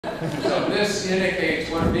So this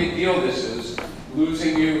indicates what a big deal this is,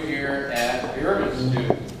 losing you here at the Urban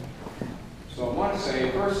Institute. So I want to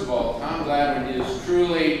say, first of all, Tom Gladwin is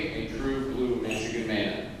truly a true blue Michigan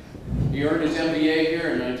man. He earned his MBA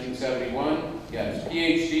here in 1971. He got his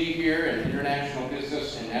PhD here in International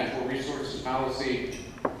Business and Natural Resources Policy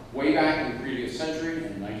way back in the previous century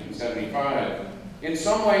in 1975. In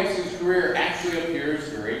some ways, his career actually appears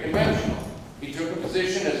very conventional. He took a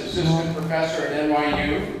position as assistant professor at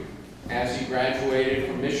NYU as he graduated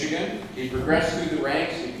from Michigan. He progressed through the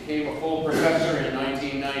ranks and became a full professor in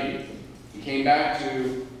 1990. He came back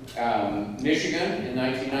to Michigan in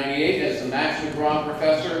 1998 as the Max McGraw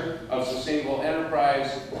Professor of Sustainable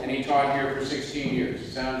Enterprise, and he taught here for 16 years.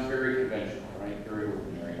 It sounds very conventional, right? Very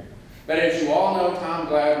ordinary. But as you all know, Tom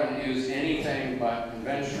Gladwin is anything but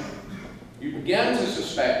conventional. You begin to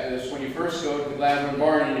suspect this when you first go to the Gladwin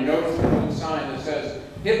barn and you notice the little sign that says,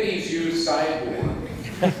 "Hippies use sideboard."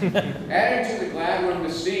 Adding to the Gladwin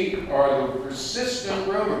mystique are the persistent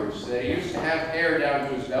rumors that he used to have hair down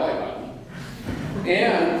to his belly button,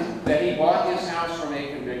 and that he bought his house from a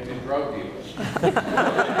convicted drug dealer.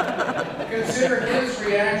 Consider his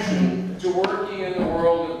reaction to working in the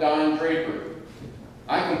world of Don Draper.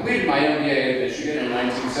 I completed my MBA at Michigan in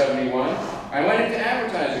 1971. I went into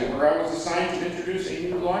advertising, where I was assigned to introduce a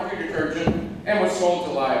new laundry detergent and was told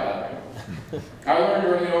to lie about it. I learned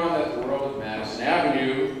early on that the world of Madison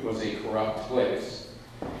Avenue was a corrupt place.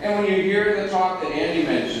 And when you hear the talk that Andy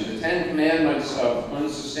mentioned, the 10 Commandments of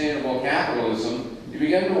unsustainable capitalism, you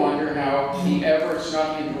begin to wonder how he ever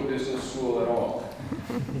snuck into a business school at all.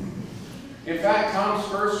 In fact, Tom's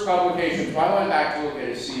first publication, so I went back to look at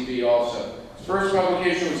his CV also. His first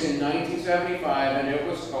publication was in 1975, and it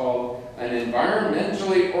was called An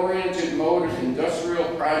Environmentally Oriented Mode of Industrial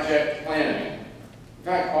Project Planning. In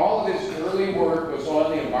fact, all of his early work was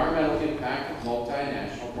on the environmental impact of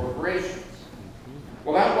multinational corporations.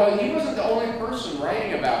 Well, he wasn't the only person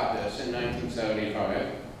writing about this in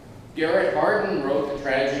 1975. Garrett Hardin wrote The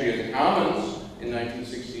Tragedy of the Commons in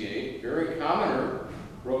 1968. Barry Commoner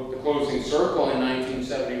wrote The Closing Circle in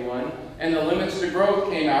 1971. And The Limits to Growth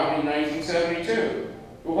came out in 1972.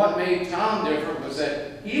 But what made Tom different was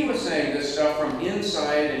that he was saying this stuff from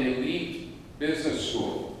inside an elite business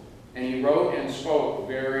school. And he wrote and spoke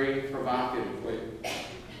very provocatively.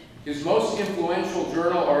 His most influential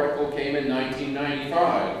journal article came in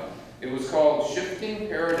 1995. It was called Shifting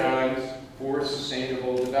Paradigms for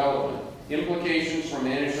Sustainable Development, Implications for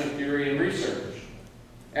Management Theory and Research.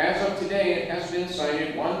 As of today, it has been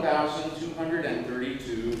cited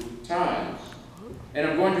 1,232 times. And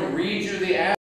I'm going to read you the